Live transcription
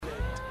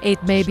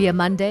It may be a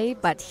Monday,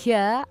 but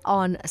here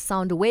on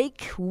Sound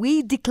Awake,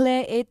 we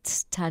declare it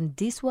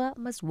Tandiswa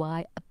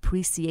Mazwai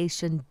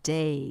Appreciation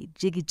Day.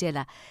 Jiggy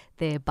Jella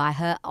there by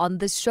her on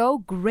the show.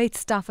 Great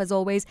stuff as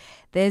always.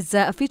 There's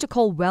a feature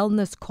called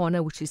Wellness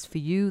Corner, which is for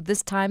you.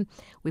 This time,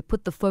 we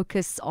put the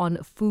focus on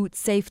food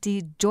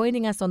safety.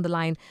 Joining us on the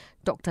line,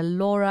 Dr.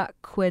 Laura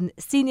Quinn,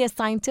 Senior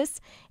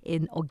Scientist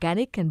in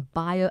Organic and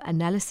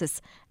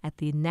Bioanalysis at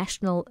the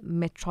National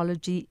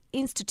Metrology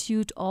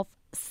Institute of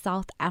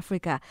South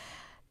Africa.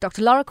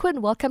 Dr. Laura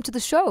Quinn, welcome to the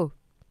show.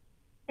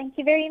 Thank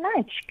you very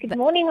much. Good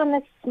morning on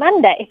this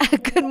Monday.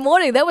 Good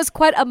morning. That was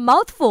quite a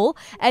mouthful.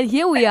 And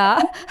here we are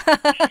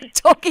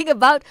talking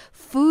about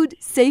food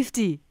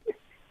safety.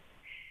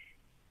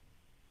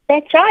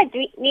 That's right.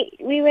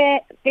 We were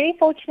very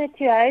fortunate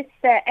to host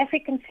the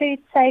African Food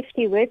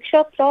Safety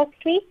Workshop last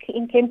week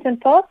in Kempton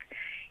Park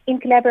in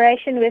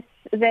collaboration with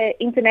the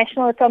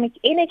International Atomic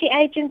Energy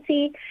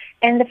Agency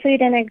and the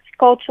Food and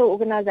Agricultural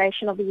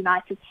Organization of the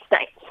United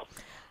States.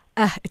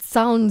 It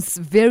sounds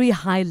very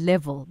high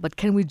level, but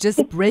can we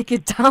just break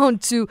it down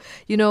to,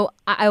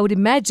 I would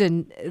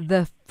imagine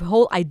the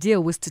whole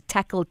idea was to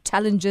tackle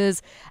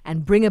challenges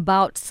and bring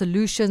about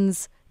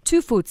solutions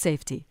to food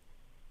safety.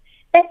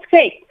 That's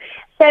great.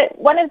 So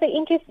one of the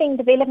interesting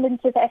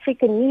developments with the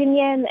African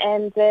Union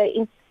and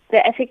the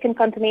African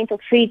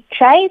Continental Free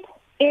Trade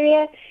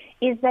area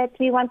is that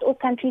we want all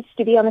countries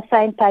to be on the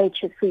same page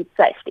with food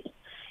safety,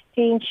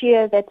 to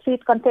ensure that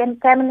food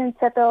contaminants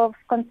that are of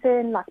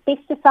concern, like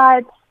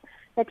pesticides,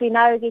 that we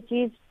know get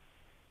used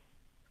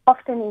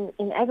often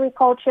in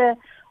agriculture,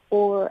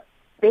 or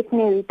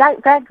veterinary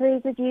drug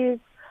residues,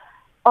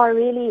 are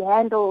really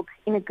handled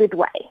in a good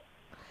way.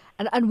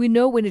 And we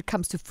know when it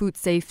comes to food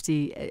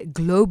safety,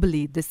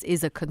 globally, this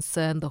is a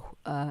concern.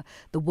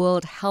 The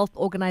World Health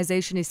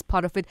Organization is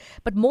part of it.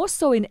 But more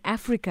so in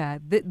Africa,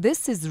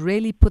 this has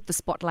really put the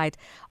spotlight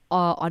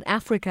on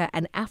Africa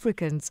and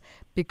Africans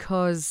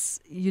because,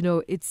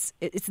 it's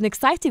an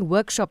exciting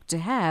workshop to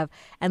have,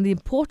 and the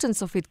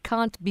importance of it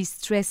can't be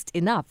stressed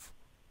enough.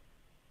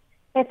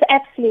 That's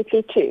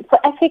absolutely true. For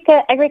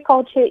Africa,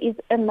 agriculture is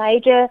a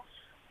major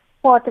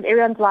part of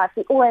everyone's life.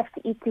 We all have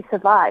to eat to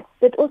survive.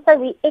 But also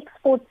we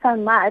export so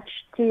much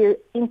to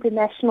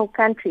international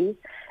countries,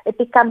 it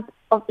becomes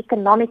of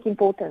economic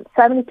importance.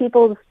 So many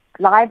people's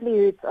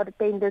livelihoods are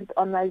dependent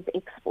on those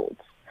exports.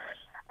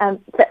 So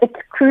it's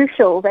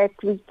crucial that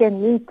we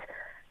can meet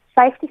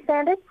safety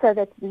standards so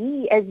that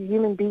we as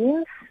human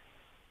beings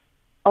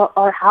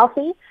are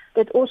healthy,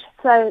 but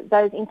also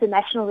those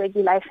international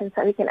regulations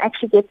so we can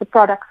actually get the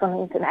products on the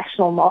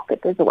international market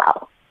as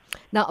well.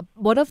 Now,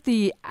 one of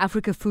the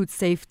Africa Food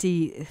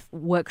Safety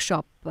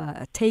Workshop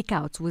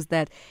takeouts was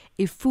that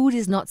if food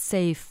is not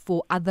safe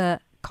for other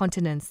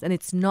continents, then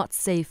it's not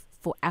safe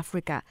for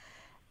Africa.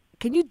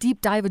 Can you deep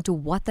dive into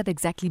what that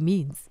exactly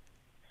means?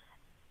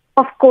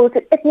 Of course.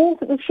 It means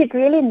we should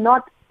really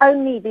not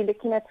only be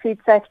looking at food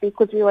safety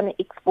because we want to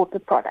export the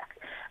product.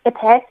 It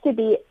has to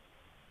be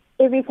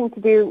everything to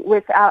do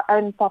with our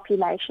own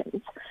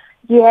populations.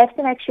 You have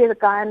to make sure the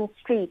guy on the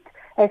street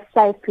has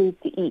safe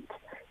food to eat.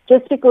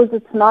 Just because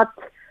it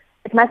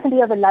mustn't be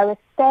of a lower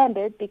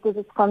standard because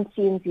it's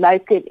consumed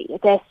locally.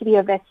 It has to be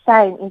of that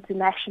same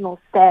international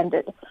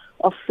standard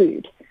of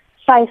food.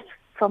 Safe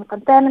from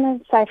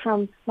contaminants, safe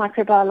from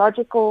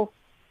microbiological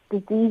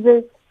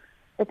diseases.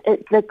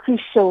 The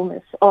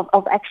crucialness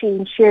of actually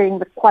ensuring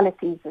the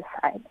quality is the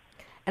same.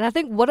 And I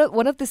think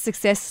one of the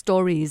success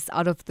stories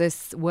out of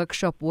this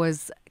workshop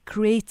was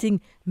creating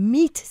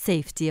meat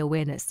safety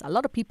awareness. A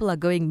lot of people are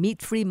going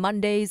meat-free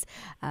Mondays,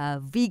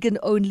 vegan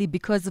only,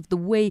 because of the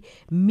way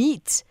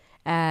meat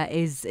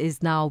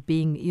is now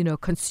being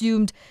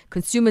consumed.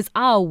 Consumers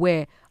are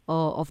aware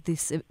of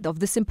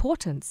this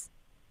importance.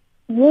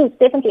 Yes,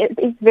 definitely.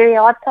 It's a very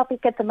hot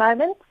topic at the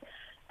moment.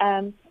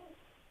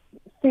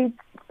 Food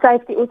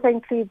safety also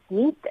includes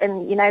meat,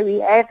 and we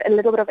have a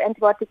little bit of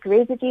antibiotic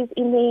residues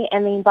in there,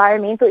 and the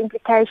environmental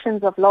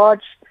implications of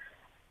large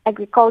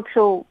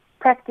agricultural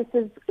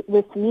practices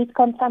with meat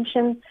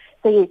consumption.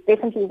 So yes,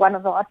 definitely one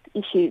of the hot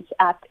issues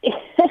out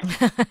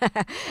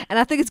there. And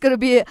I think it's going to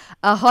be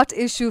a hot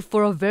issue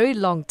for a very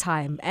long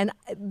time. And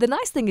the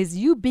nice thing is,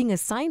 you being a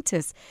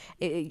scientist,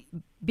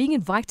 being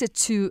invited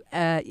to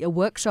a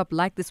workshop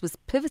like this was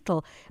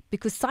pivotal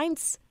because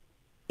science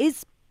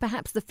is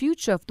perhaps the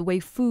future of the way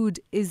food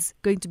is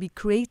going to be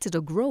created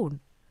or grown.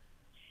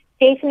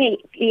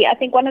 Definitely. I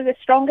think one of the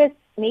strongest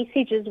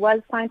messages was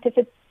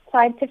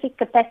scientific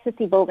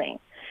capacity building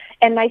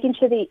and making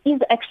sure there is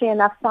actually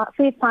enough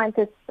food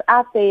scientists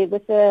out there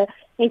with the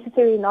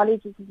necessary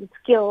knowledge and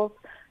skills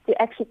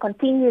to actually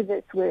continue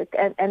this work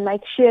and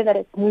make sure that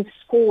it moves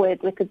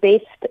forward with the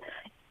best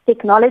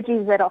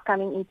technologies that are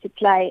coming into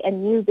play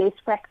and new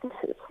best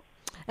practices.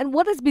 And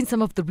what has been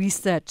some of the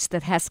research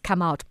that has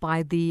come out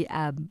by the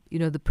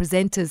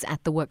presenters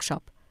at the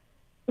workshop?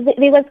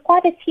 There was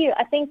quite a few.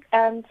 I think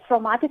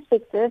from my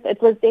perspective,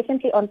 it was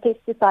definitely on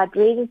pesticide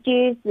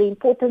residues, the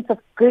importance of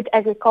good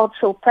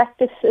agricultural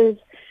practices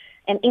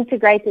and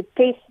integrated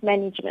pest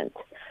management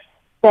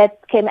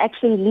that can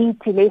actually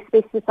lead to less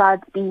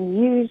pesticides being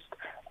used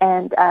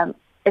and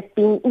it's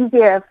been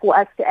easier for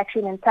us to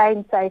actually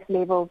maintain safe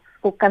levels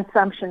for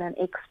consumption and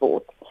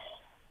export.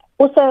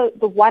 Also,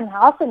 the One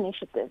Health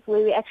initiative,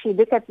 where we actually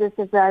look at this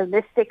as a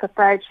holistic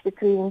approach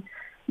between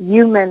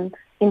human,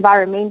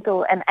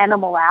 environmental, and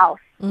animal health,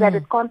 that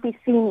it can't be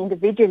seen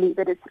individually,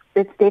 but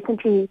it's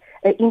definitely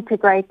an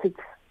integrated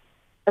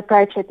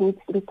approach that needs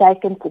to be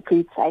taken for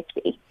food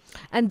safety.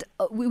 And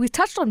we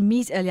touched on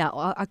meat earlier.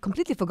 I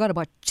completely forgot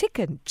about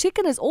chicken.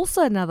 Chicken is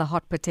also another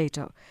hot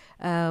potato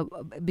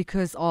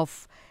because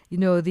of,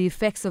 the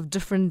effects of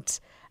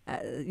different,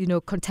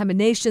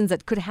 contaminations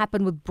that could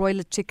happen with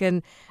broiler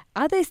chicken.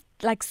 Are there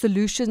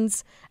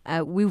solutions?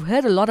 We've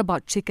heard a lot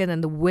about chicken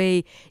and the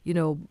way,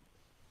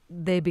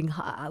 they're being,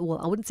 I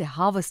wouldn't say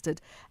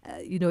harvested,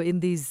 in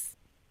these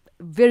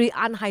very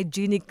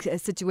unhygienic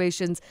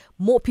situations.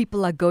 More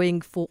people are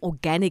going for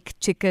organic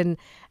chicken.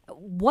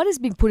 What is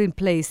being put in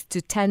place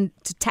to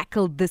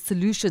tackle the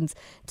solutions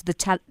to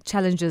the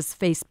challenges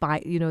faced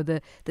by,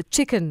 the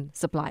chicken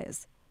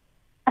suppliers?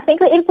 I think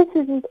the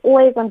emphasis is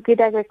always on good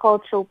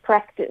agricultural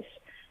practice,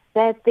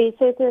 that there's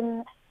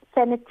certain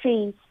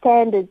sanitary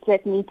standards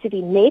that need to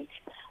be met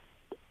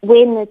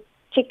when the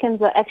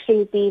chickens are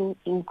actually being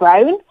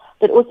grown,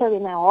 but also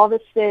when they're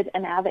harvested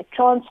and how they're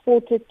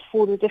transported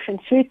for the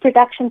different food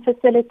production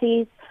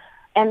facilities,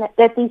 and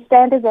that these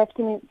standards have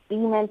to be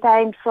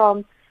maintained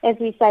from, as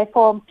we say,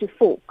 farm to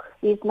fork.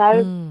 There's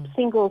no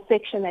single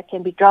section that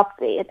can be dropped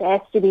there. It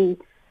has to be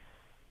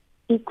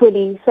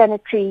equally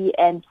sanitary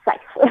and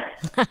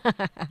safe.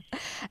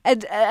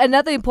 And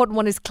another important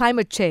one is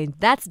climate change.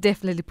 That's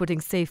definitely putting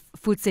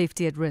food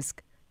safety at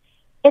risk.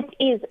 It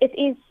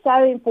is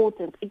so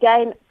important.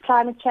 Again,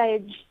 climate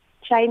change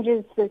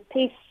changes the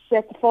pests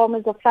that the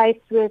farmers are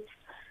faced with.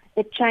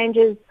 It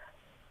changes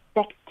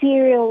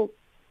bacterial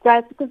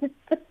growth because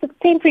the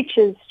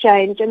temperatures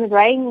change and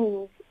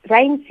the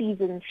rain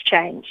seasons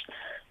change.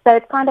 So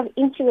it kind of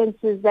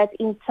influences that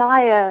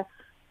entire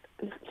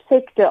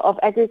sector of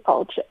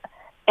agriculture.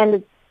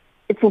 And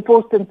its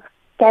importance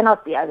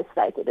cannot be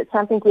overstated. It's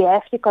something we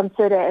have to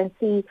consider and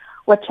see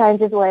what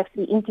changes will have to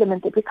be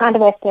implemented. We kind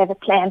of have to have a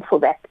plan for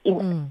that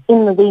in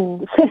the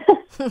wings.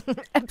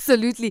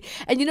 Absolutely.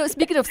 And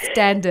speaking of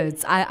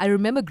standards, I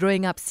remember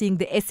growing up seeing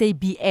the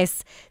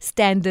SABS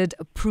standard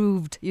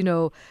approved,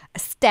 a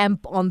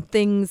stamp on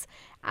things.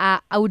 I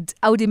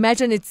would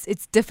imagine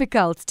it's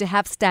difficult to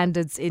have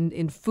standards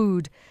in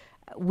food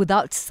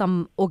without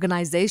some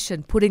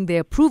organization putting their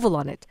approval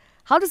on it.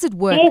 How does it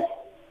work? Yes.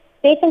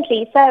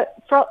 Definitely. So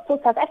for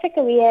South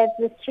Africa, we have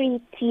the 3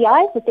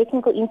 TIs, the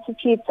technical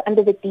institutes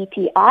under the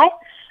DTI.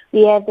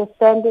 We have the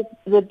standard,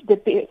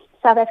 the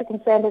South African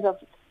Standard of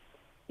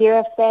Bureau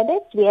of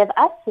Standards. We have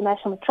us, the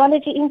National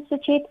Metrology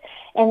Institute,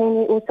 and then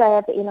we also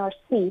have the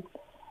NRC.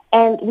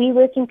 And we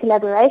work in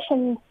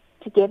collaboration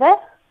together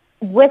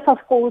with,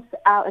 of course,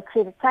 our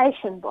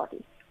accreditation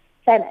body,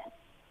 SANA.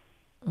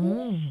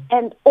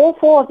 And all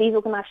 4 of these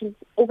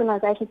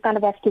organizations kind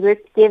of have to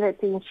work together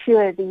to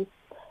ensure these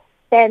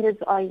standards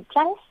are in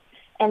place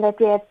and that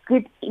we have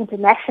good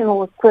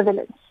international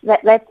equivalence.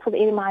 That for the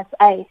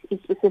NMISA is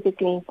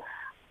specifically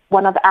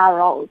one of our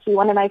roles. We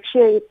want to make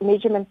sure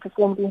measurement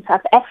performed in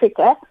South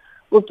Africa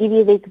will give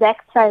you the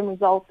exact same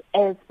result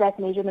as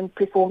that measurement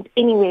performed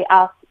anywhere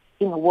else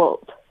in the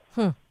world.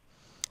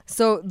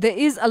 So there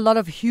is a lot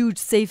of huge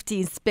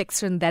safety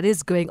inspection that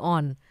is going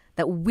on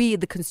that we,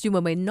 the consumer,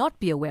 may not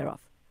be aware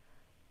of.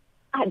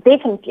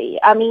 Definitely.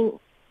 I mean,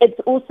 it's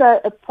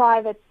also a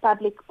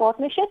private-public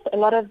partnership. A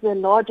lot of the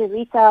larger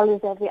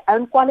retailers have their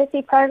own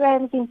quality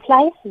programs in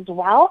place as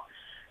well.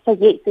 So,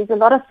 yes, there's a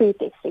lot of food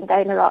testing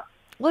going on.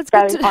 Well,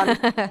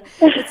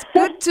 it's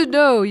good to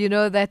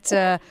know,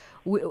 that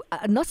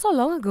not so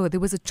long ago there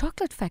was a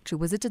chocolate factory,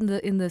 was it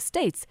in the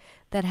States,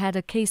 that had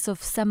a case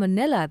of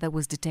salmonella that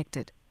was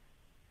detected?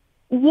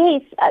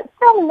 Yes,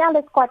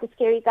 salmonella is quite a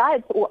scary guy.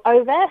 It's all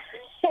over.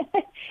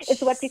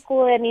 It's what we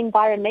call an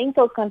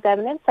environmental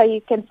contaminant, so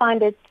you can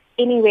find it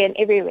anywhere and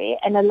everywhere,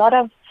 and a lot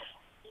of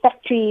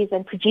factories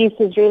and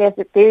producers really have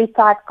very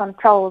tight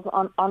controls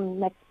on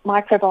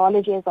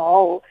microbiology as a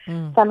whole,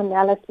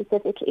 salmonella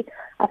specifically.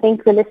 I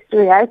think the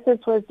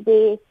listeriosis was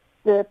where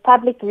the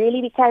public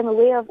really became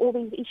aware of all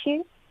these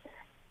issues,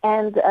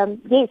 and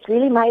yes,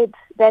 really made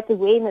that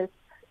awareness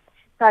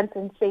front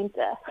and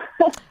center.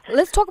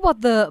 Let's talk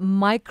about the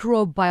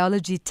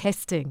microbiology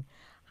testing.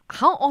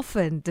 How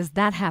often does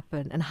that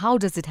happen, and how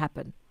does it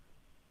happen?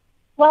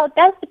 Well, it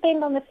does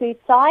depend on the food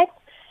side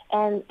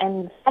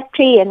and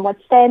factory and what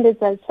standards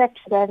those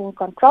factories have in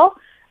control.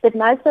 But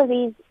most of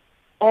these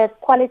have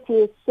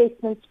quality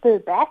assessments per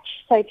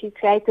batch. So if you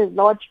create a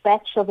large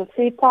batch of a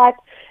food type,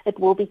 it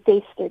will be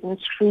tested and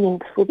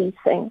screened for these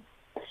things.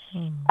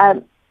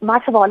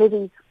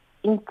 Microbiology is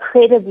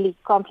incredibly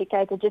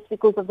complicated just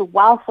because of the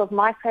wealth of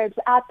microbes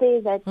out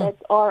there that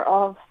are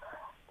of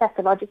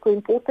pathological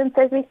importance,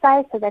 as we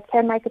say, so that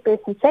can make a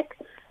person sick.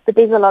 But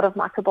there's a lot of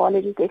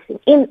microbiology testing.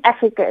 In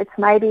Africa, it's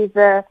maybe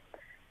the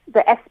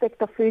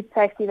aspect of food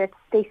safety that's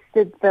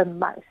tested the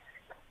most.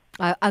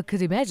 I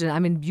could imagine. I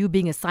mean, you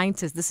being a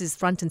scientist, this is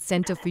front and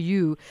center for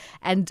you.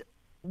 And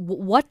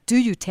what do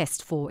you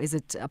test for? Is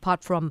it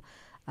apart from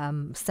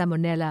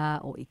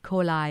Salmonella or E.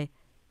 coli?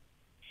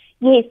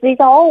 Yes, there's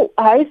a whole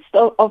host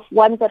of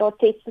ones that are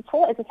tested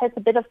for. It has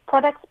a bit of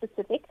product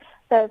specific.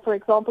 So, for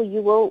example,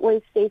 you will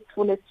always test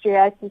for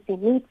listeriosis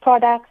in meat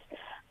products,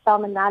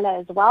 Salmonella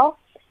as well.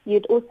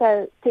 You'd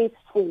also test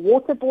for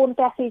waterborne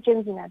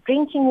pathogens in our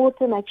drinking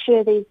water, make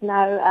sure there's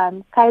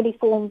no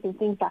coliforms and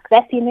things like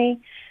that in there.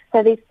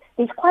 So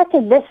there's quite a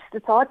list.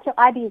 It's hard to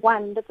ID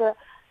one, but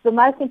the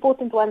most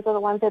important ones are the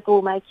ones that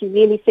will make you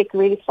really sick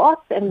really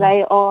fast, and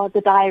they are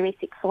the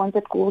diuretics, the ones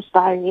that cause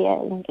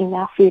diarrhea in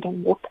our food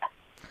and water.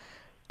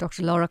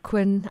 Dr. Laura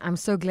Quinn, I'm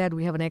so glad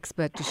we have an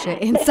expert to share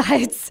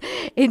insights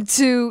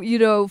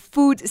into,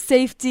 food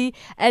safety.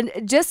 And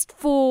just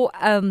for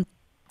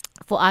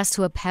us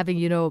who are having,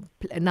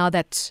 now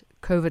that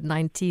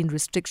COVID-19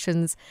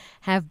 restrictions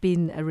have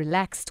been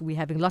relaxed, we're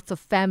having lots of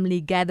family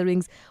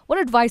gatherings. What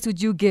advice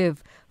would you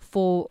give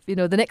for,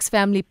 the next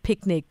family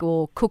picnic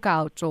or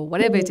cookout or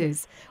whatever it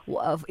is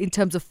in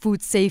terms of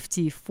food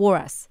safety for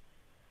us?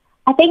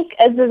 I think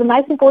the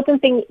most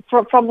important thing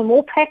from the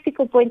more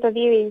practical point of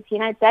view is,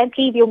 don't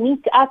leave your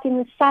meat out in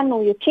the sun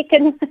or your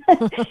chicken.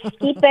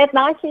 Keep that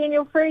nicely in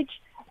your fridge.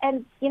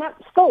 And,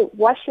 still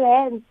wash your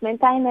hands,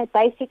 maintain that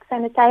basic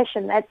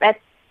sanitation. That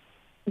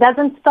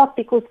doesn't stop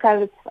because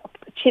COVID stopped.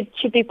 It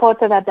should be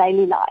part of our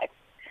daily lives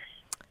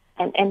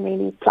and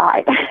really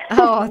apply.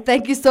 Oh,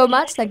 thank you so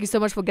much. Thank you so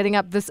much for getting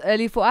up this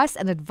early for us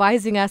and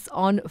advising us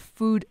on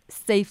food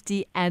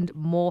safety and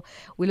more.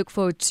 We look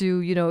forward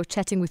to,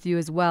 chatting with you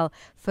as well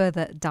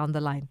further down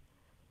the line.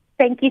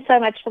 Thank you so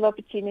much for the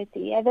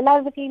opportunity. Have a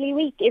lovely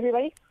week,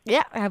 everybody.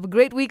 Yeah, have a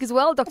great week as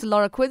well. Dr.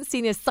 Laura Quinn,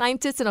 Senior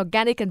Scientist in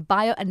Organic and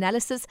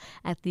Bioanalysis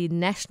at the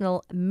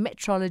National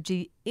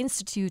Metrology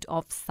Institute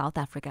of South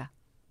Africa.